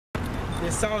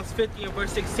in Psalms 50 and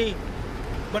verse 16.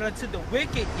 But unto the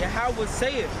wicked, Yahweh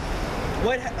saith,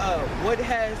 what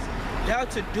hast thou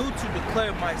to do to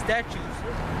declare my statutes?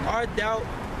 Art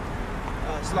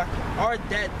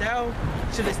that thou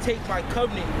shouldest take my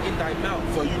covenant in thy mouth?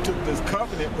 So you took this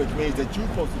covenant, which means that you're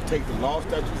supposed to take the law,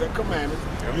 statutes, and commandments.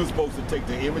 You're supposed to take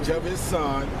the image of his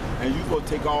son, and you're supposed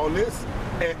to take all this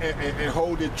and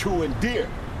hold it true and dear.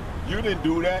 You didn't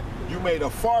do that. You made a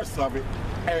farce of it,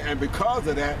 and because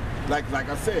of that, like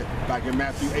I said, like in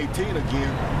Matthew 18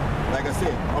 again, like I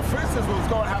said, offenses was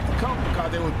going to have to come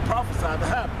because they were prophesied to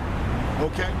happen.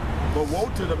 Okay? But woe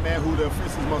to the man who the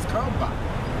offenses must come by.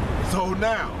 So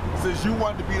now, since you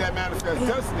wanted to be that manifest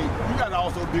destiny, you got to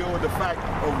also deal with the fact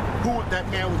of who that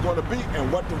man was going to be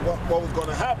and what was going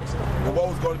to happen and what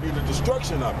was going to be the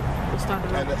destruction of it.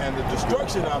 And the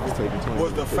destruction of it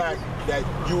was the fact that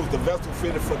you was the vessel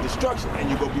fitted for destruction and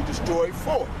you're going to be destroyed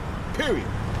for it. Period.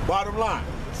 Bottom line.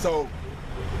 So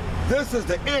this is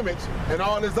the image and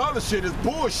all this other shit is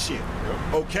bullshit.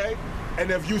 Okay? And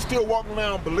if you still walking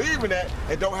around believing that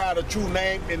and don't have the true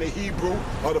name in the Hebrew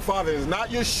or the Father is not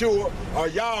Yeshua or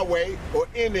Yahweh or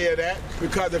any of that,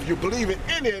 because if you believe in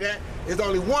any of that, there's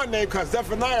only one name, because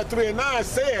Zephaniah 3:9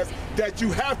 says that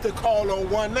you have to call on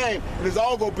one name and it's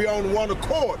all going to be on one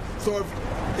accord. So if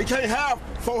you can't have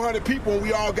 400 people and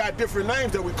we all got different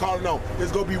names that we calling on,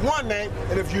 there's going to be one name,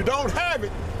 and if you don't have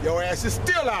it, your ass is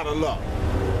still out of luck.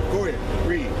 Go ahead,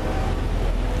 read.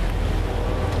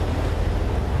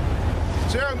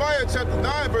 Jeremiah chapter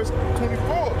 9, verse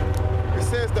 24. It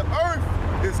says, the earth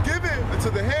is given into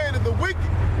the hand of the wicked.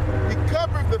 He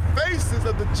covered the faces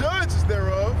of the judges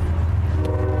thereof.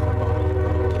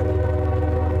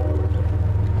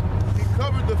 He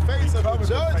covered the face of the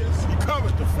judges. He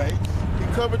covered the face. He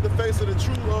covered the face of the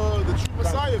true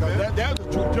Messiah, man. That's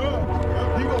the true judge.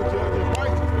 He gonna judge in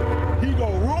righteousness. He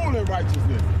gonna rule in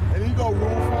righteousness. And he gonna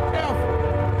rule forever.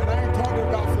 And I ain't talking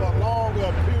about for a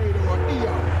longer period or an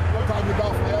eon. I'm talking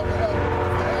about forever.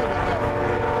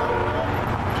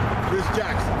 Miss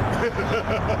Jackson.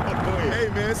 Hey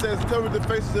man, it says cover the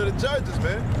faces of the judges,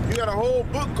 man. You got a whole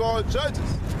book called Judges.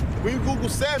 When you Google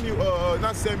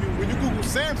when you Google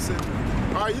Samson,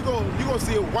 all right, you gonna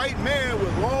see a white man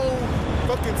with long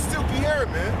fucking silky hair,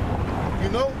 man. You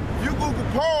know, if you Google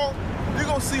Paul, you're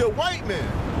gonna see a white man.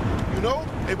 You know,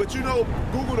 but you know,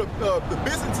 Google the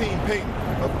Byzantine painting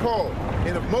of Paul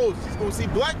and of Moses. You're gonna see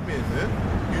black men, man.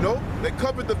 You know, they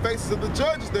covered the faces of the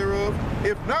judges thereof.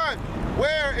 If not,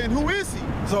 where and who is he?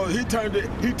 So he turned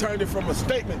it from a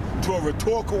statement to a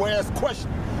rhetorical ass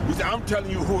question. He said, I'm telling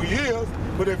you who he is,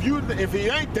 but if he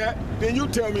ain't that, then you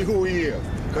tell me who he is.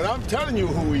 Because I'm telling you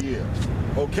who he is.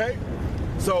 Okay?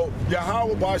 So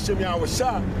Yahweh Ba'ashem Yahweh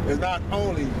Shah is not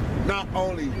only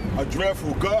a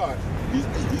dreadful God,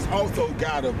 he's also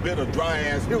got a bit of dry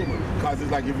ass humor. Because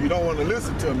it's like, if you don't want to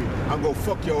listen to me, I'm going to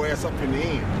fuck your ass up in the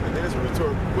end. And then it's a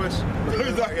rhetorical question.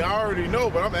 It's like, I already know,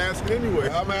 but I'm asking anyway.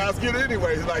 I'm asking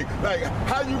anyway. It's like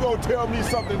how you going to tell me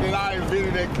something that I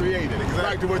invented and created? Exactly.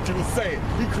 Like to what you were saying.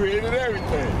 He created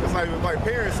everything. It's like with my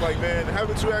parents, like, man,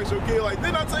 haven't you asked your kid, like,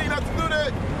 didn't I tell you not to do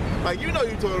that? Like, you know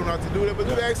you told him not to do that, but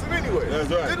you asked him anyway. That's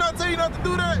right. Didn't I tell you not to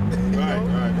do that? Right.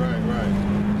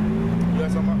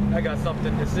 I got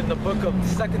something. It's in the book of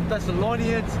 2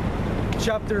 Thessalonians,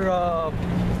 chapter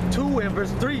 2 and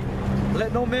verse 3.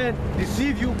 Let no man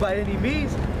deceive you by any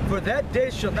means, for that day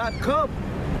shall not come,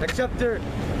 except there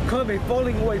come a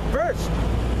falling away first,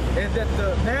 and that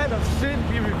the man of sin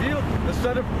be revealed, the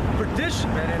son of perdition,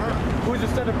 man. And who is the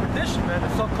son of perdition, man? The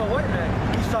so-called white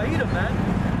man, Esau,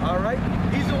 man. All right?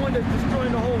 He's the one that's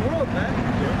destroying the whole world, man.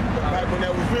 Yeah. Back when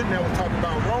that was written, that was talking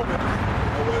about Roman,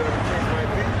 or whatever the case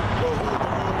might be. Well, who are the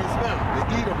Romans now? The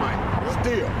Edomite,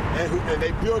 still. And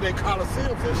they build their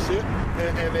coliseums and shit,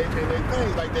 and they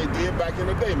things like they did back in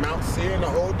the day. Mount Seir and the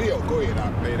whole deal. Go ahead,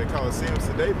 Doc. Hey, the coliseums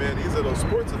today, man, these are those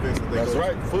sports events that they That's go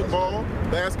right. to. Football,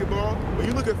 basketball. When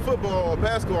you look at football or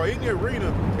basketball in the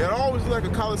arena, it always looks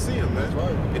like a coliseum, man. That's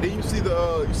right. And then you see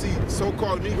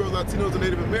so-called Negroes, Latinos, and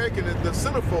Native American, the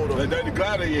centerfold of it. They're the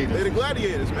gladiators. They're the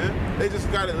gladiators, man. They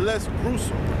just got it less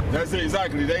gruesome. That's it,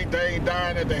 exactly. They ain't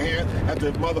dying at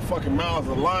the motherfucking mouths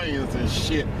of lions and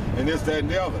shit, and this, that, and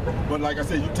the other. But like I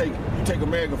said, you take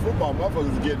American football,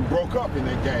 motherfuckers are getting broke up in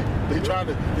that game. They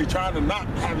trying to not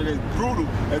have it as brutal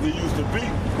as it used to be,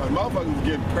 because motherfuckers was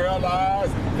getting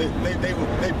paralyzed.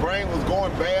 Their brain was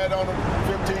going bad on them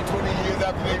 15, 20 years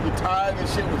after they retired and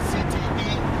shit with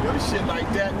CTE and shit like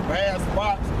that, bad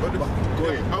spots. But go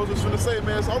ahead. I was just gonna say,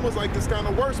 man, it's almost like it's kind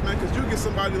of worse, man, because you get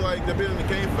somebody like that been in the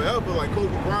game forever, like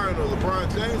Kobe Bryant or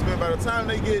LeBron James, man. By the time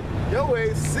they get your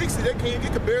age, 60, they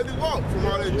can barely walk from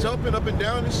all that jumping up and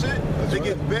down and shit. They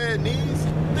get bad knees.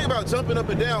 Think about jumping up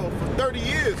and down for 30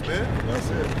 years, man. That's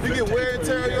it. You get wear and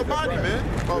tear on your body, right.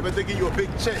 man. Oh, but they give you a big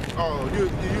check. Oh, you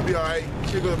be all right.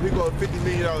 Here go a $50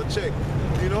 million check.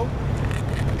 You know?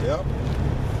 Yep.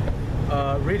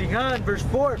 Reading on, verse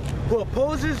 4, who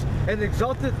opposes and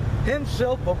exalteth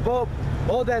himself above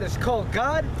all that is called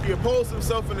God. He opposes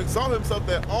himself and exalts himself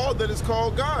that all that is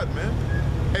called God, man.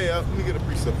 Hey, let me get a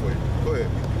precept for you. Go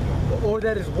ahead. Or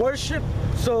that is worship,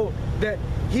 so that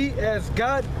he as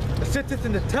God sitteth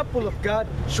in the temple of God,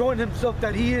 showing himself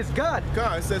that he is God.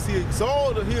 God, it says he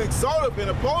exalted and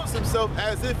opposed himself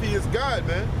as if he is God,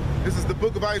 man. This is the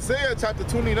book of Isaiah, chapter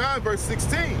 29, verse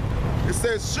 16. It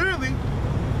says, surely,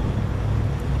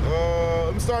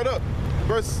 let me start up.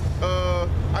 Verse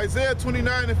Isaiah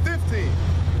 29 and 15.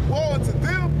 Woe unto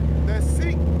them that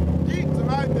seek ye to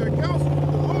hide their counsel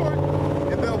from the Lord,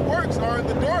 and their works are in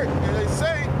the dark. And they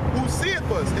say, who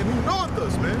seeth us and who knoweth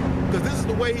us, man? Because this is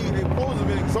the way he opposes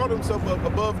and exalts himself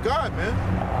above God, man.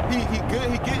 He get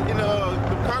in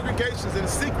the congregations in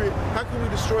secret. How can we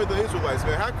destroy the Israelites,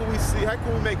 man? How can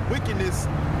we make wickedness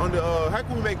how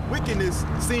can we make wickedness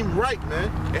seem right, man?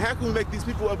 And how can we make these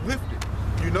people uplifted?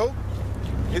 You know?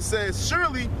 It says,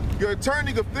 surely your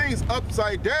turning of things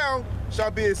upside down shall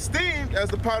be esteemed as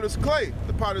the potter's clay.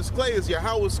 The potter's clay is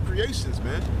Yahweh's creations,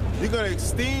 man. You're going to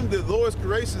esteem the Lord's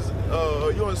creations,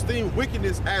 you're going to esteem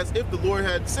wickedness as if the Lord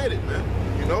had said it, man.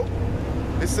 You know?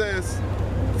 It says,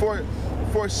 for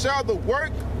shall the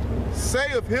work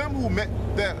say of him who made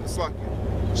that,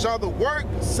 shall the work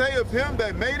say of him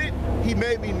that made it, he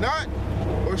made me not?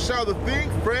 Or shall the thing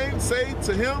framed say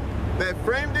to him that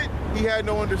framed it, he had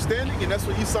no understanding? And that's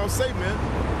what Esau say, man.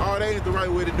 Oh, that ain't the right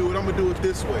way to do it. I'm gonna do it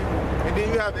this way. And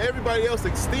then you have everybody else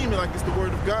esteeming like it's the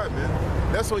word of God, man.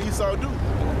 That's what Esau do.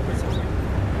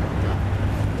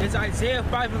 It's Isaiah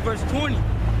 5 and verse 20.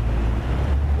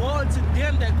 Woe unto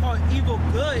them that call evil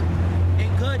good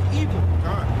and good evil.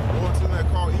 God, woe unto them that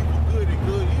call evil good and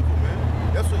good evil,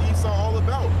 man. That's what Esau all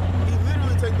about. He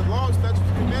literally take the law, statutes,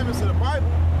 and commandments of the Bible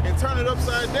and turn it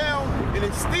upside down and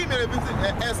esteem it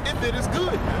as if it is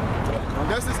good, man.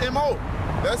 That's his MO.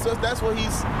 That's what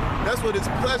his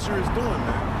pleasure is doing,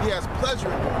 man. He has pleasure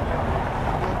in doing that.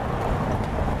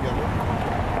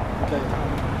 Okay.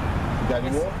 You got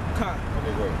any more?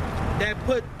 Okay, great. That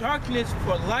put darkness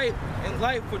for light and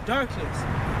light for darkness.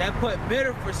 That put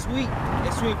bitter for sweet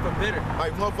and sweet for bitter.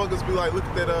 Like motherfuckers be like, look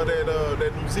at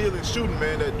that New Zealand shooting,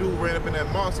 man. That dude ran up in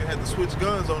that mosque and had to switch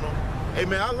guns on him. Hey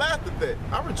man, I laughed at that.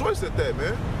 I rejoiced at that,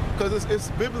 man. Because it's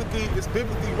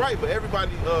biblically right, but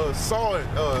everybody saw it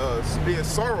being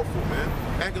sorrowful, man.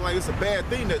 Acting like it's a bad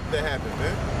thing that happened,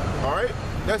 man. All right?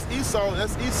 That's Esau.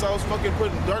 That's Esau's fucking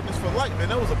putting darkness for light, man.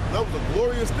 That was a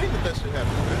glorious thing that shit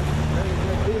happened, man.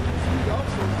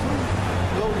 Also,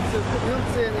 too, him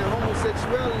saying that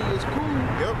homosexuality is cool.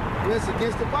 Yep. When it's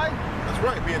against the Bible. That's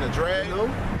right. Being a drag. You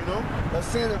know.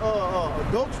 Saying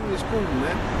adultery is cool,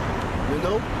 man. You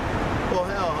know. Or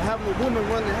having a woman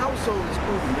run the household is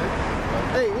cool, man.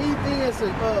 Hey, anything that's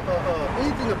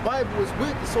anything the Bible is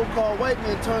with, the so-called white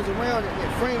man turns around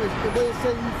and frame it the way it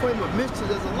says you frame a mischief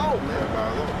as a law, man.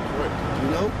 Right. You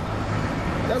know,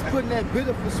 that's putting that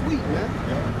bitter for sweet, man.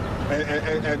 Yeah.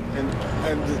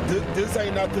 And this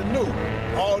ain't nothing new.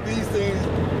 All these things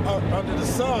under the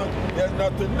sun, there's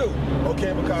nothing new.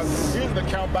 Okay, because here's an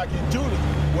account back in Judas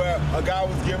where a guy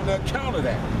was giving an account of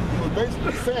that. He was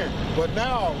basically saying, but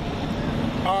now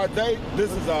are they,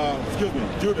 this is,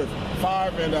 Judas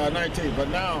 5 and 19, but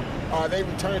now are they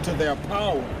returned to their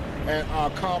power and are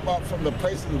come up from the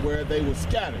places where they were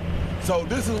scattered. So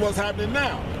this is what's happening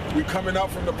now. We're coming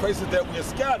up from the places that we're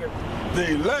scattered,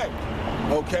 the elect,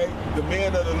 okay, the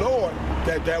men of the Lord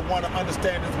that want to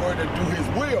understand his word and do his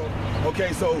will.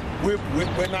 Okay, so we're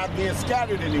not being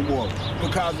scattered anymore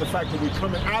because of the fact that we're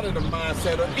coming out of the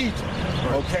mindset of Egypt.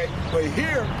 Okay, but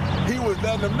here he was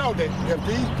letting them know that if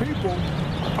these people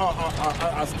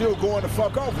are still going to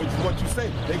fuck off, which is what you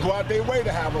say, they go out their way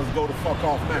to have us go to fuck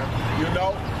off now. You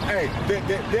know, hey,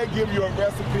 they'll give you a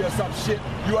recipe or some shit.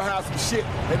 You'll have some shit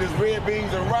and there's red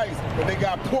beans and rice, but they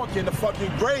got pork in the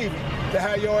fucking gravy to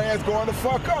have your ass going to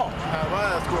fuck off. Have my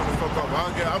ass going to fuck off.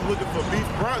 I'm looking for beef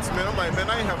brats, man. I'm like, man,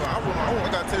 I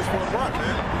got taste for a brat,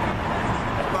 man.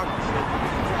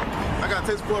 I got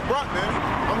taste for a brat, man.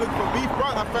 I'm looking for beef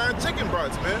brats. I find chicken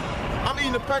brats, man. I'm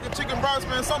eating a pack of chicken brats,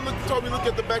 man. Something told me look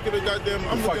at the back of the goddamn.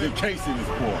 I'm fucking casing is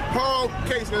for hog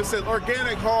casing. It says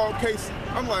organic hog casing.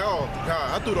 I'm like, oh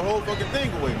god, I threw the whole fucking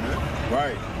thing away, man.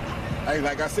 Right. Hey,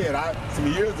 like I said, some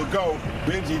years ago,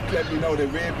 Benji let me know that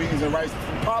red beans and rice was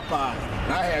from Popeyes.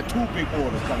 And I had 2 big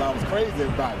orders because I was crazy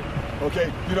about it.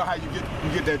 Okay, you know how you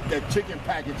get that chicken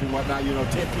package and whatnot, you know,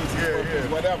 10 pieces, 4 pieces,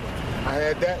 whatever. I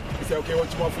had that. He said, okay,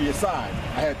 what you want for your side?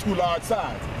 I had 2 large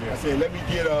sides. I said, let me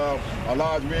get a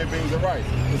large red beans and rice.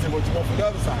 He said, what you want for the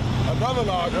other side? Another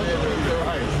large red beans and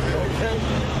rice. Okay?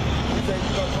 He said,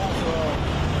 you know,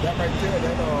 that right there,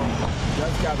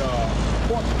 that's got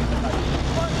pork. Like,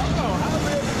 what? No, how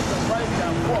red beans and rice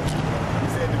got pork? He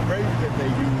said, the gravy that they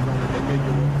use on it, they make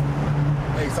it with.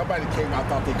 Hey, somebody came out,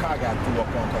 thought their car got threw up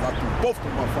on because I threw both the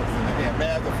motherfuckers in the air.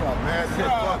 Mad as fuck. Mad as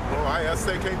fuck, bro. I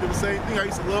say can't do the same thing. I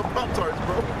used to love Pop-Tarts,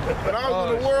 bro. When I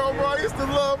was in the world, bro, I used to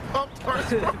love Pop-Tarts,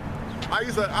 bro. I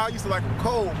used to like them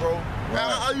cold, bro.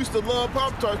 Right. I used to love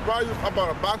Pop-Tarts, bro. I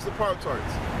bought a box of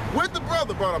Pop-Tarts. With the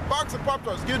brother, brought a box of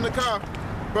Pop-Tarts, get in the car.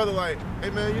 Brother like, hey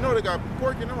man, you know they got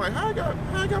pork in it? I'm like, how I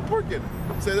got pork in it?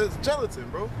 He said, it's gelatin,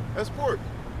 bro. That's pork.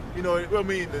 You know, I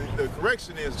mean, the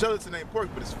correction is gelatin ain't pork,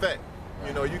 but it's fat.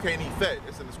 You know, you can't eat fat.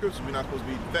 It's in the scripture, we're not supposed to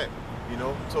be eating fat. You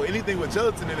know, so anything with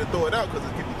gelatin in it, throw it out because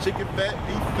it could be chicken fat,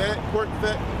 beef fat, pork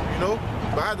fat, you know.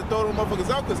 But I had to throw them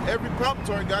motherfuckers out because every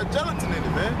Pop-Tart got gelatin in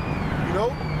it, man. You know,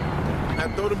 I had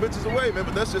to throw them bitches away, man,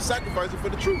 but that's just sacrificing for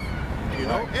the truth, you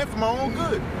know, and for my own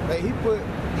good. Hey,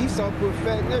 Esau put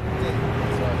fat in everything.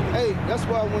 Hey, that's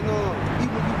why when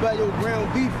even when you buy your ground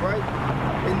beef, right?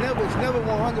 It's never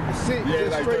 100%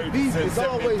 just like straight beef. It's 70,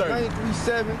 always 30.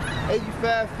 93.7,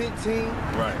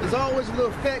 85.15. Right. It's always a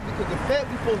little fat because the fat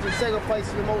we supposed to sacrifice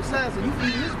to the Most High. So you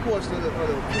eat this portion of the food,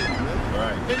 man.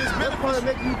 Right. And it's beneficial.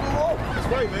 Make you go off. That's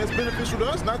right, man. It's beneficial to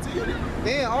us, not to you.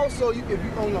 And also, if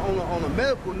you on a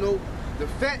medical note, the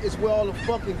fat is where all the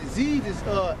fucking diseases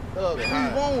cleave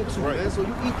on to, right. man. So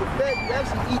you eat the fat, you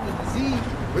actually eat the disease,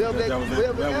 whatever that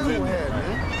animal had,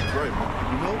 man. That's right, man.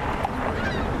 You know?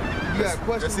 You got a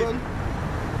question, brother?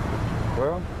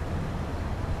 Well,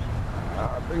 I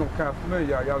think I'm kind of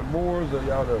familiar. Y'all the Moors or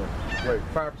y'all the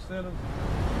 5%ers?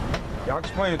 Y'all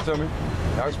explain it to me.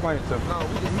 Y'all explain it to me. No,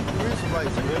 we the Hebrew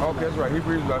Israelites, man. Okay, that's right.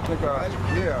 Hebrew Israelites. I think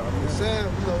Sam,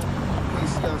 you know, you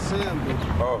see how Sam do.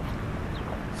 Oh.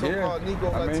 So-called Negro,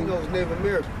 Latinos, Native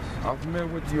Americans. I'm familiar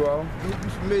with you all. You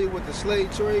familiar with the slave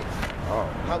trade? Oh.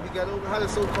 How we got over? How did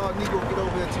so-called Negro get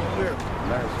over here to America?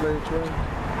 Like slave trade?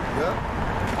 Yeah.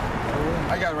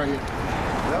 I got it right here.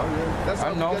 Yeah. That's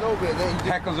how we got over here.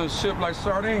 Hackers of ship like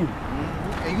sardine.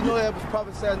 And you know that was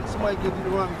prophesied, somebody give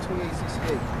Deuteronomy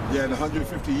 28:68. Yeah, and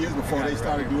 150 years before they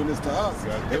started doing this to us,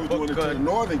 they were doing it to the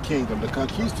Northern Kingdom. The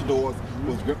conquistadors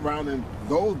was rounding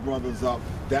those brothers up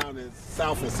down in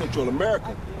South and Central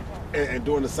America and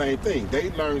doing the same thing. They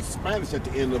learned Spanish at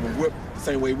the end of a whip, the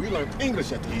same way we learned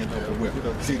English at the end of a whip.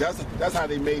 See, that's how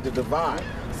they made the divide.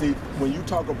 See, when you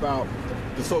talk about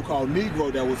the so-called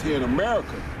Negro that was here in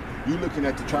America, you're looking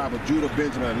at the tribe of Judah,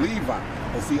 Benjamin, and Levi.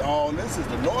 And see, all this is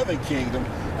the Northern Kingdom,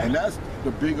 and that's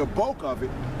the bigger bulk of it,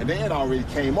 and they had already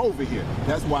came over here.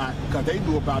 That's why, because they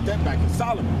knew about that back in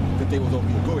Solomon, that they was over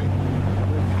here. Go ahead.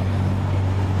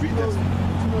 Read that.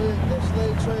 You know that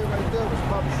slave trade right there was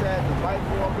prophesied in the Bible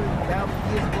already 1,000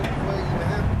 years ago before it even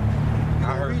happened. I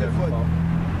heard that for you.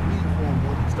 Read it for him,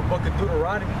 boy. It's the book of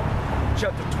Deuteronomy,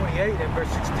 chapter 28 and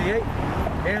verse 68.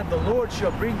 And the Lord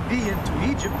shall bring thee into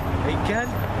Egypt again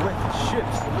with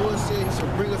ships. The Lord said he shall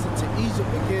bring us into Egypt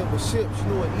again with ships. You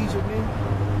know what Egypt means?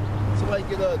 Somebody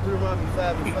get Deuteronomy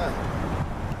 5:5.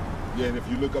 Yeah, and if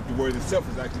you look up the word itself,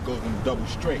 it actually goes in double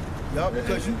straight. Yup,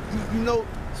 because you know,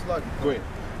 it's like, Go ahead.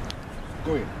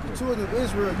 Go ahead. the children of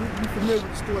Israel, you familiar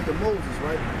with the story of Moses,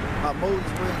 right? How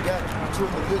Moses when he got the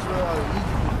children of Israel out of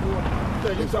Egypt before.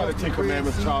 You saw the 10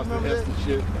 Commandments, Charleston, Heston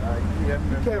shit. You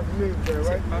can't familiar with that,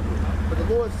 right? But the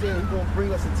Lord said he's going to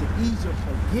bring us into Egypt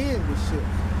again with ships.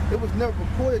 It was never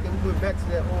recorded that we went back to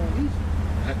that old Egypt.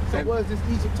 So what is this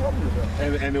Egypt talking about?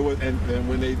 And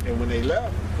when they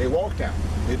left, they walked out.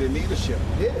 They didn't need a ship.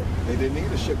 Yeah. They didn't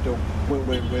need a ship though.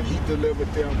 When he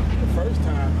delivered them the first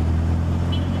time,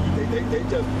 they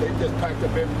just packed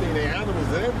up everything, their animals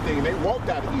and everything, and they walked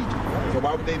out of Egypt. So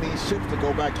why would they need ships to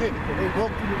go back in? They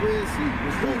walked through the Red Sea.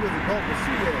 The sea was a Gulf of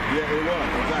Sea there. Yeah, it was,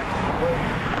 exactly. But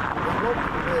they walked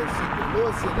through the Red Sea. The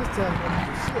Lord said this time we're going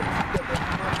to use ships. You got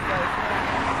that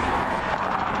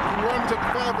Deuteronomy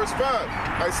chapter 5, verse 5.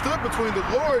 I stood between the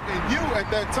Lord and you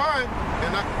at that time,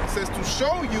 and it says to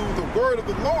show you the word of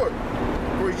the Lord.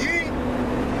 For ye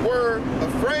were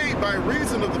afraid by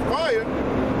reason of the fire,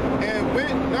 and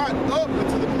went not up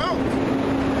into the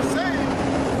mountains, saying,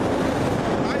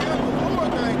 I am the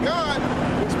Lord thy God,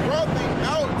 which brought thee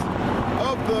out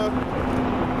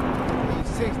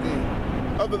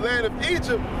of the land of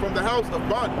Egypt from the house of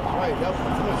bondage. Right, that was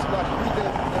too much. Read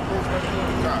that verse right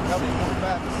there. That was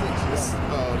 5 and 6.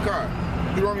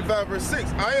 Deuteronomy 5, verse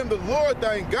 6. I am the Lord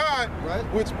thy God, right,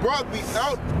 which brought thee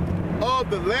out of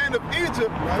the land of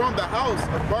Egypt from the house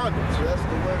of bondage. So that's the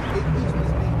word. Egypt means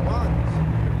bondage.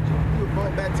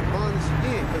 back to bondage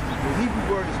again, because the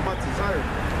Hebrew word is matazir,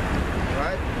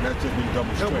 right? And that just means double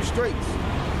Double straight. straights.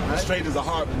 Right? Straight is a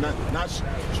hard, not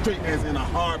straight as in a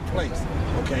hard place.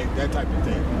 Okay, that type of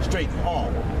thing. Straight,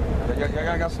 hard.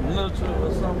 Y'all got some literature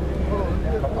or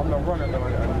something? I'm not running though.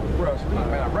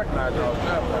 Man, I recognize y'all.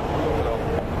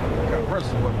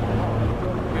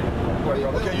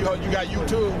 Okay, you got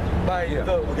YouTube?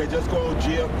 Okay, just go on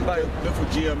GM. Look for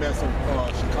GMS in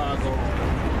Chicago.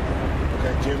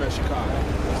 Okay, GMS Chicago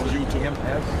on YouTube.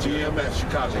 GMS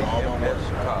Chicago. All one word.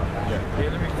 Yeah. Hey,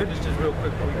 let me finish this real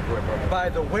quick. By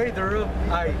the way thereof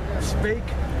I spake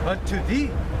unto thee,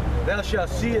 thou shalt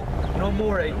see it no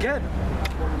more again.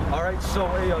 All right, so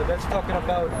that's talking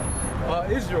about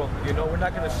Israel. You know, we're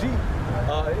not going to see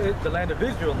the land of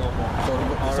Israel no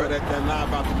more. So that lie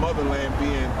about the motherland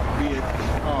being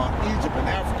Egypt and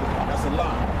Africa, that's a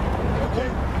lie. Okay.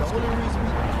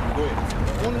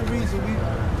 The only reason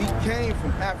we came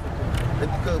from Africa is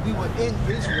because we were in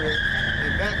Israel,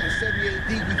 and back in 70 AD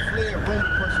we fled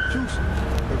Roman persecution.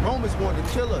 The Romans wanted to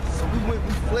kill us, so we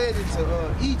fled into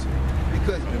Egypt.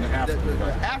 Because the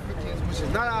Africans, which is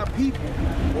not our people,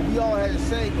 but we all had the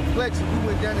same complexion, we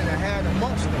went down and had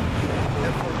amongst them.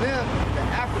 And for them, the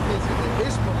Africans and the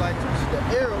Israelites, which is the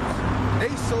Arabs,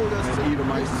 they sold us to the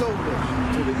Edomites. To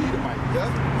the Edomites. Yeah.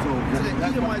 So to the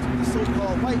Edomites with the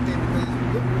so-called white man, because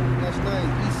that's name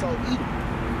Esau Edom.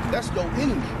 That's your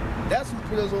enemy. That's who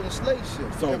put us on the slave ship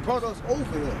and brought us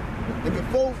over here. And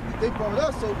before they brought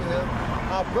us over here,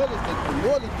 our brothers, the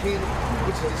northern kingdom,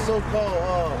 which is the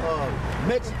so-called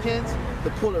Mexicans, the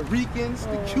Puerto Ricans,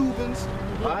 the Cubans,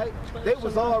 right? They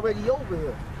was already over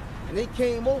here. And they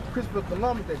came over, Christopher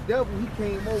Columbus, the devil, he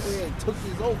came over here and took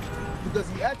his over because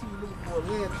he actually was looking for a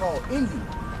land called India.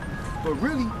 But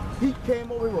really, he came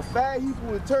over here with 5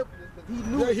 Hebrew interpreters. He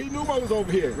knew what was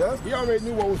over here. Yeah? He already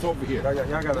knew what was over here.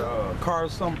 Y'all got a car or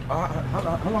something?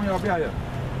 How long y'all be out here?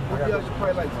 We'll be out here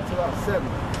probably like until about 7.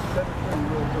 7:30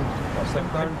 real quick. About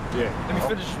 7:30? Yeah. Let me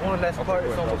finish one last part.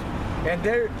 It's almost. And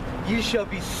there ye shall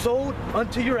be sold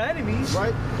unto your enemies.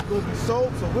 Right? We'll be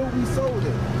sold. So where we sold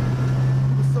it?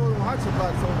 We sold on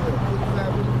Hotchbox over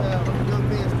there. 45, young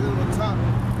man still on top.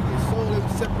 We get sold. They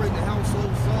would separate the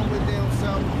household. Some went down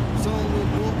south. Some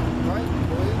went north. Right?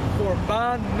 Go ahead. For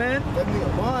bondmen. That means a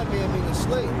bondman means a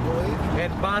slave. Go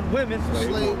ahead. And bondwomen.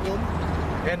 Slave woman.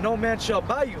 And no man shall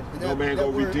buy you. No man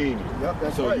gonna redeem you. Yep,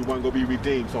 that's so right. you weren't gonna be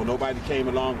redeemed. So nobody came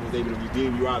along and was able to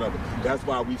redeem you out of it. That's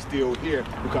why we still here,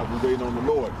 because we're waiting on the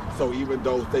Lord. So even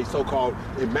though they so-called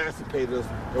emancipated us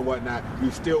and whatnot, we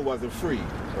still wasn't free.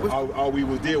 All we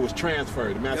did was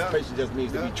transferred. Emancipation just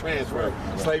means to be transferred.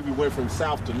 Slavery went from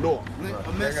south to north.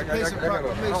 Emancipation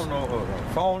proclamation. I don't know,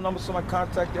 phone number, somebody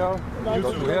contact y'all?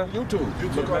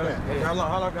 YouTube. Look on that. How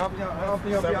often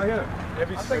y'all be out here? I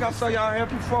think I saw y'all here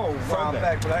before a while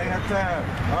back, but I ain't had time.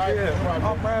 All right. Yeah.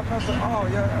 Oh, Brad Pastor. Oh,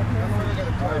 yeah.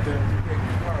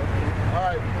 All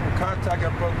right. Contact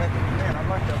your brother, man. I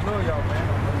like that. Love y'all, man.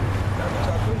 That's what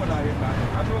y'all doing out here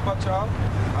now. I know about y'all.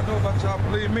 I know about y'all.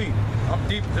 Believe me. I'm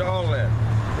deep into all that.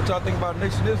 What y'all think about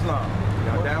Nation Islam?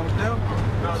 Y'all down with them?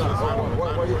 No.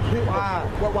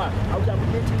 Why? I'm gonna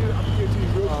give it to you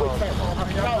real quick fast. I'm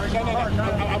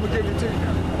gonna give it to you.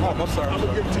 Oh, I'm sorry. I'm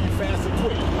gonna give it to you fast and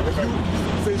quick.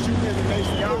 Since you in the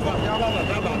Nation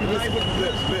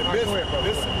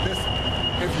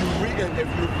if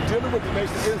you're dealing with the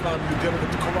Nation of Islam, you're dealing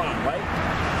with the Quran, right?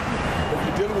 If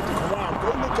you're dealing with the Quran, go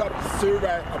look up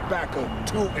Surah Habakkuk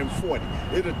 2 and 40.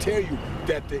 It'll tell you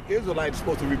that the Israelites are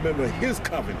supposed to remember his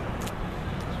covenant.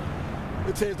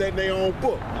 It says that in their own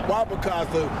book. Why? Because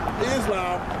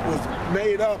Islam was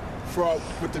made up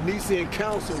with the Nicene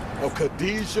Council of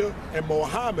Khadijah and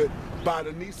Muhammad by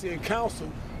the Nicene Council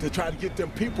to try to get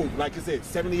them people, like I said,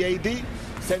 70 AD.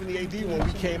 70 AD when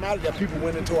we came out of there, people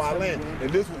went into our land. And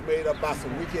this was made up by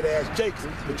some wicked ass jakes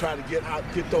to try to get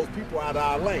those people out of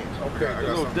our land. Okay, a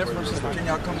little differences. Can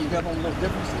y'all come together on little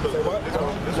differences? Say what? This is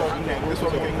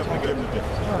what we can't come together.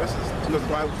 This is because the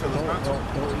Bible tells us not to.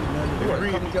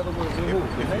 Come together with the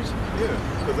nation? Yeah.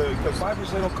 Because the Bible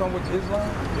says don't come with Islam?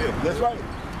 Yeah. That's right.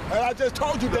 And I just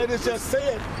told you that it just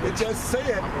said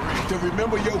to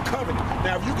remember your covenant.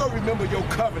 Now, if you go remember your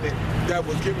covenant that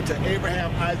was given to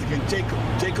Abraham, Isaac, and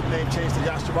Jacob name changed to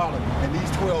Yasharallah, and these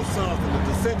 12 sons and the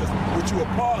descendants, which you are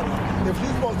part of, if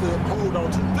you're supposed to hold on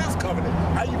to this covenant,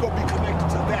 how you going to be connected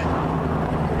to that?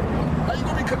 How you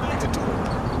going to be connected to it?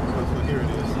 Look, here it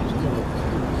is.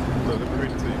 Look, let me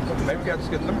read it to you. Maybe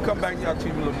let me come back and y'all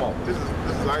teach me a little more. This is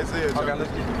Isaiah. Okay,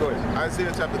 let's go ahead.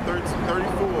 Isaiah chapter 34,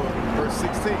 verse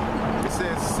 16. It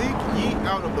says, seek ye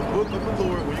out of the book of the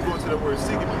Lord. When you go into the word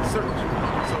seek, it means search.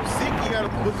 So seek ye out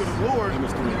of the book of the Lord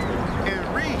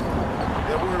and read.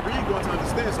 That word read, going to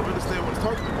understand, so understand what it's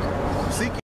talking about. Seek